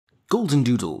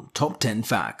Goldendoodle Top 10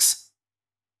 Facts.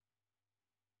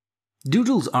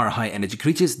 Doodles are high-energy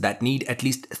creatures that need at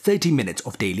least 30 minutes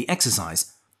of daily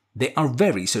exercise. They are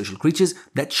very social creatures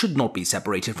that should not be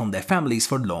separated from their families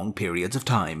for long periods of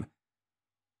time.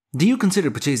 Do you consider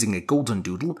purchasing a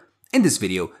Goldendoodle? In this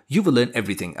video, you will learn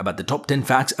everything about the top 10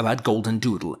 facts about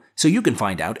Goldendoodle, so you can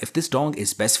find out if this dog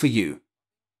is best for you.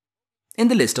 In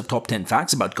the list of top 10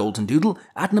 facts about Goldendoodle,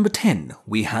 at number 10,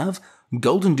 we have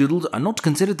Goldendoodles are not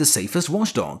considered the safest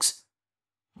watchdogs.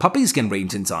 Puppies can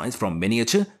range in size from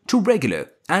miniature to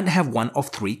regular and have one of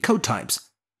three coat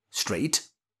types: straight,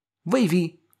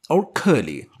 wavy, or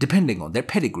curly, depending on their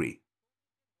pedigree.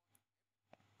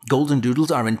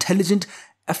 Goldendoodles are intelligent,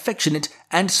 affectionate,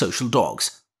 and social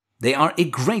dogs. They are a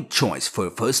great choice for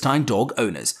first-time dog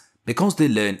owners because they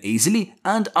learn easily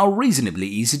and are reasonably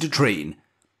easy to train.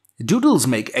 Doodles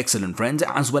make excellent friends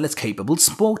as well as capable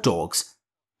sport dogs.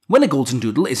 When a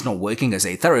Goldendoodle is not working as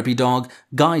a therapy dog,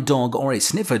 guide dog, or a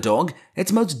sniffer dog,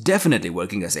 it's most definitely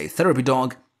working as a therapy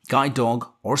dog, guide dog,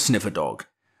 or sniffer dog.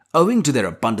 Owing to their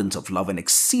abundance of love and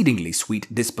exceedingly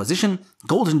sweet disposition,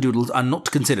 Goldendoodles are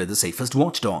not considered the safest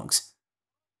watchdogs.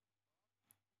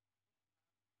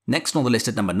 Next on the list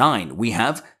at number 9, we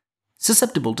have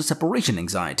susceptible to separation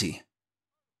anxiety.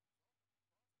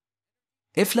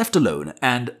 If left alone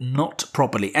and not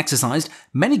properly exercised,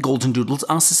 many Goldendoodles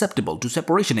are susceptible to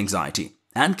separation anxiety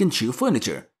and can chew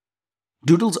furniture.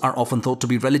 Doodles are often thought to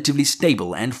be relatively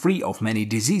stable and free of many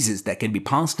diseases that can be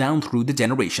passed down through the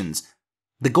generations.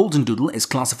 The Goldendoodle is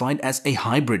classified as a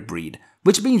hybrid breed,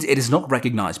 which means it is not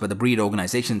recognized by the breed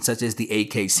organizations such as the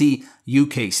AKC,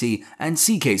 UKC, and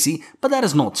CKC, but that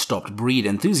has not stopped breed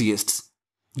enthusiasts.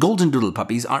 Goldendoodle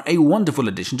puppies are a wonderful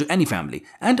addition to any family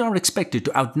and are expected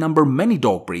to outnumber many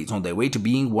dog breeds on their way to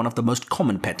being one of the most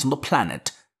common pets on the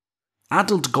planet.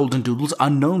 Adult Goldendoodles are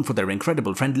known for their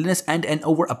incredible friendliness and an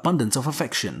overabundance of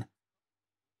affection.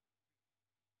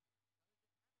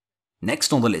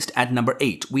 Next on the list at number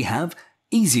 8, we have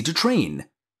easy to train.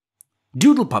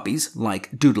 Doodle puppies,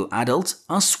 like Doodle adults,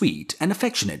 are sweet and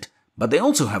affectionate, but they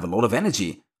also have a lot of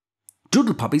energy.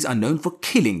 Doodle puppies are known for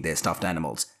killing their stuffed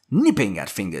animals, nipping at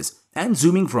fingers, and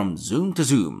zooming from zoom to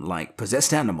zoom like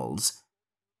possessed animals.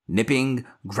 Nipping,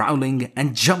 growling,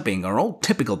 and jumping are all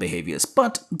typical behaviors,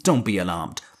 but don't be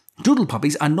alarmed. Doodle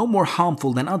puppies are no more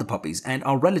harmful than other puppies and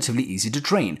are relatively easy to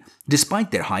train,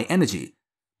 despite their high energy.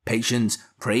 Patience,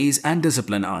 praise, and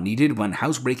discipline are needed when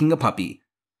housebreaking a puppy.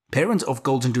 Parents of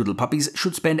Goldendoodle puppies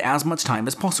should spend as much time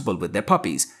as possible with their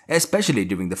puppies, especially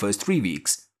during the first 3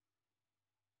 weeks.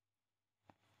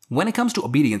 When it comes to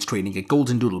obedience training a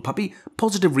Goldendoodle puppy,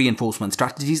 positive reinforcement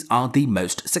strategies are the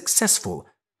most successful.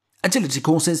 Agility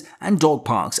courses and dog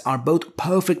parks are both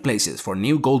perfect places for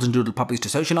new Goldendoodle puppies to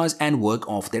socialize and work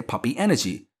off their puppy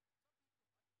energy.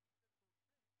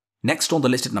 Next on the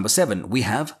list at number 7, we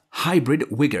have hybrid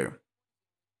vigor.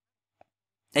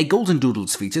 A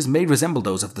Goldendoodle's features may resemble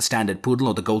those of the standard poodle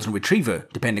or the golden retriever,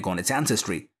 depending on its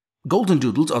ancestry.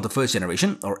 Goldendoodles of the first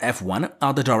generation, or F1,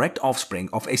 are the direct offspring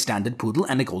of a standard poodle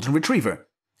and a golden retriever.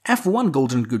 F1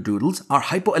 Goldendoodles are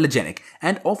hypoallergenic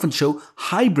and often show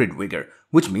hybrid vigor,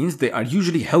 which means they are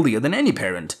usually healthier than any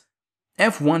parent.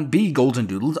 F1B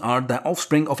Goldendoodles are the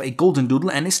offspring of a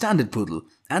Goldendoodle and a standard poodle,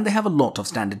 and they have a lot of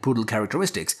standard poodle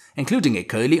characteristics, including a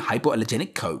curly,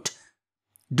 hypoallergenic coat.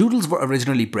 Doodles were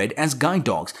originally bred as guide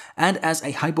dogs and as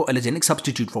a hypoallergenic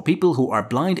substitute for people who are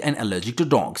blind and allergic to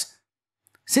dogs.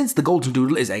 Since the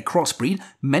Goldendoodle is a crossbreed,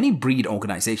 many breed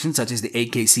organizations such as the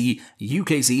AKC,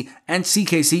 UKC, and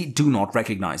CKC do not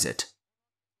recognize it.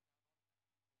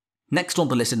 Next on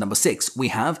the list at number 6, we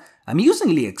have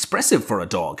amusingly expressive for a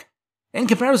dog. In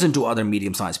comparison to other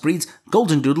medium-sized breeds,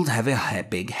 Goldendoodles have a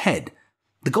big head.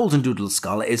 The Goldendoodle's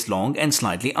skull is long and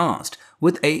slightly arched,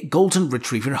 with a golden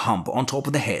retriever hump on top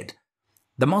of the head.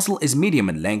 The muzzle is medium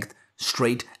in length,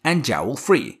 straight, and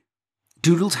jowl-free.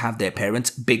 Doodles have their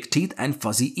parents' big teeth and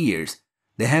fuzzy ears.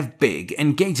 They have big,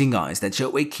 engaging eyes that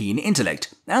show a keen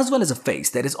intellect, as well as a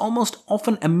face that is almost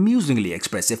often amusingly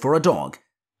expressive for a dog.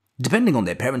 Depending on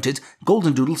their parentage,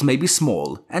 Goldendoodles may be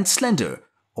small and slender,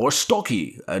 or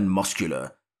stocky and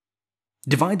muscular.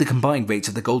 Divide the combined weights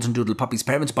of the Goldendoodle puppy's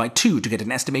parents by 2 to get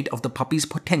an estimate of the puppy's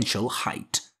potential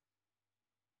height.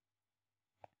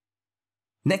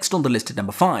 Next on the list at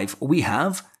number 5, we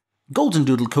have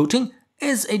Goldendoodle coating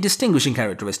is a distinguishing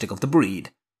characteristic of the breed.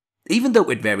 Even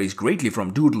though it varies greatly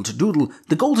from doodle to doodle,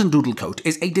 the Goldendoodle coat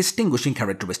is a distinguishing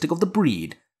characteristic of the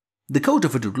breed. The coat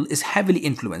of a doodle is heavily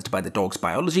influenced by the dog's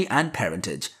biology and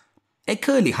parentage. A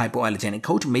curly hypoallergenic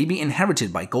coat may be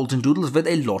inherited by Goldendoodles with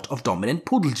a lot of dominant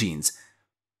poodle genes.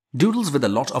 Doodles with a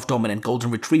lot of dominant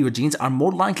golden retriever genes are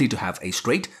more likely to have a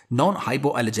straight,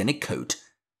 non-hypoallergenic coat.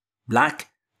 Black,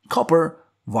 copper,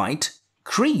 white,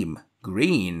 cream,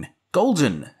 green,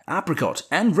 golden, apricot,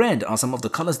 and red are some of the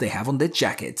colors they have on their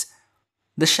jackets.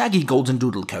 The shaggy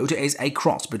Goldendoodle coat is a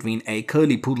cross between a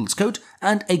curly poodle's coat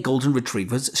and a golden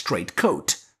retriever's straight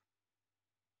coat.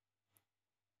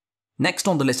 Next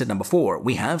on the list at number 4,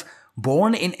 we have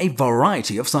born in a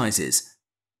variety of sizes.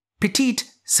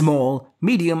 Petite, small,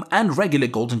 medium, and regular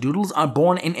Goldendoodles are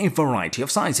born in a variety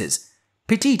of sizes.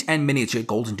 Petite and miniature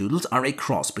Goldendoodles are a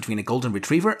cross between a golden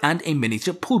retriever and a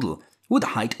miniature poodle, with a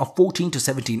height of 14 to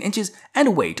 17 inches and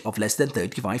a weight of less than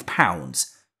 35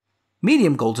 pounds.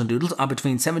 Medium Goldendoodles are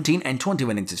between 17 and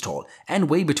 21 inches tall and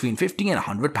weigh between 50 and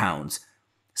 100 pounds.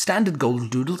 Standard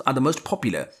Goldendoodles are the most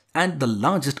popular and the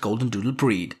largest Goldendoodle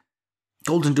breed.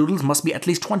 Goldendoodles must be at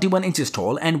least 21 inches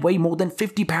tall and weigh more than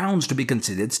 50 pounds to be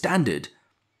considered standard.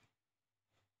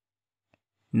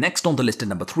 Next on the list at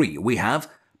number 3, we have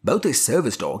both a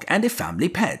service dog and a family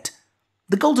pet.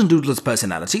 The Goldendoodle's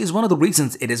personality is one of the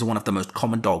reasons it is one of the most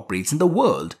common dog breeds in the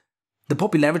world. The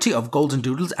popularity of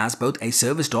Goldendoodles as both a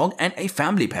service dog and a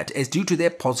family pet is due to their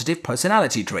positive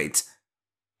personality traits.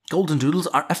 Goldendoodles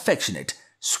are affectionate,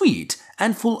 sweet,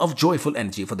 and full of joyful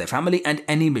energy for their family and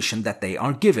any mission that they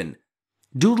are given.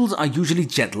 Doodles are usually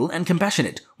gentle and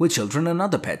compassionate with children and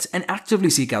other pets and actively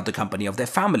seek out the company of their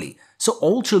family, so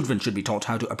all children should be taught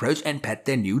how to approach and pet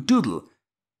their new doodle.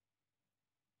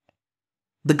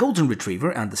 The Golden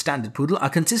Retriever and the Standard Poodle are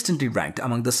consistently ranked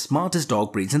among the smartest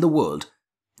dog breeds in the world.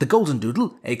 The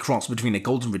Goldendoodle, a cross between a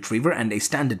Golden Retriever and a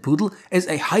Standard Poodle, is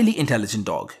a highly intelligent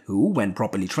dog who, when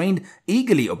properly trained,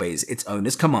 eagerly obeys its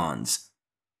owner's commands.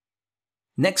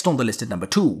 Next on the list at number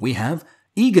 2, we have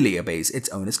eagerly obeys its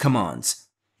owner's commands.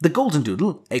 The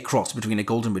Goldendoodle, a cross between a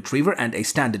Golden Retriever and a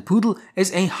Standard Poodle,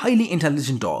 is a highly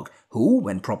intelligent dog who,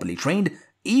 when properly trained,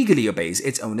 eagerly obeys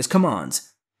its owner's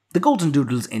commands. The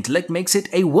Goldendoodle's intellect makes it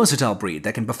a versatile breed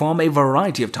that can perform a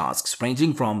variety of tasks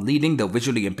ranging from leading the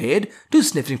visually impaired to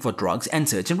sniffing for drugs and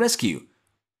search and rescue.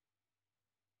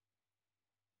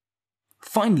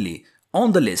 Finally,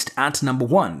 on the list at number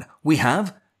 1, we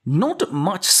have not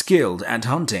much skilled at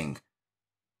hunting.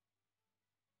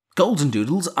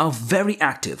 Goldendoodles are very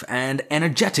active and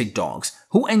energetic dogs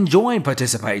who enjoy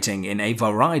participating in a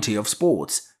variety of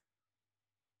sports.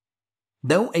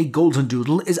 Though a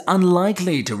Goldendoodle is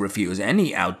unlikely to refuse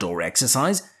any outdoor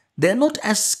exercise, they're not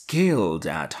as skilled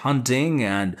at hunting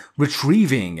and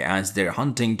retrieving as their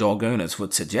hunting dog owners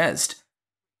would suggest.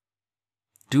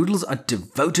 Doodles are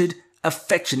devoted,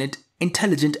 affectionate,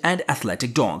 intelligent, and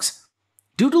athletic dogs.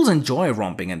 Doodles enjoy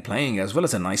romping and playing as well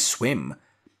as a nice swim.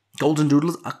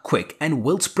 Goldendoodles are quick and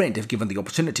will sprint if given the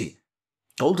opportunity.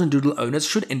 Goldendoodle owners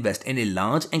should invest in a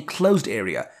large enclosed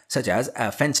area, such as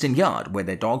a fenced-in yard where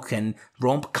their dog can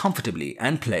romp comfortably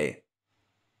and play.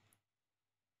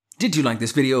 Did you like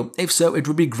this video? If so, it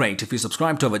would be great if you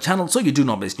subscribe to our channel so you do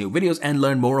not miss new videos and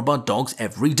learn more about dogs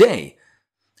every day.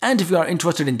 And if you are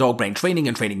interested in dog brain training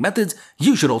and training methods,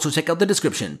 you should also check out the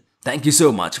description. Thank you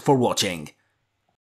so much for watching.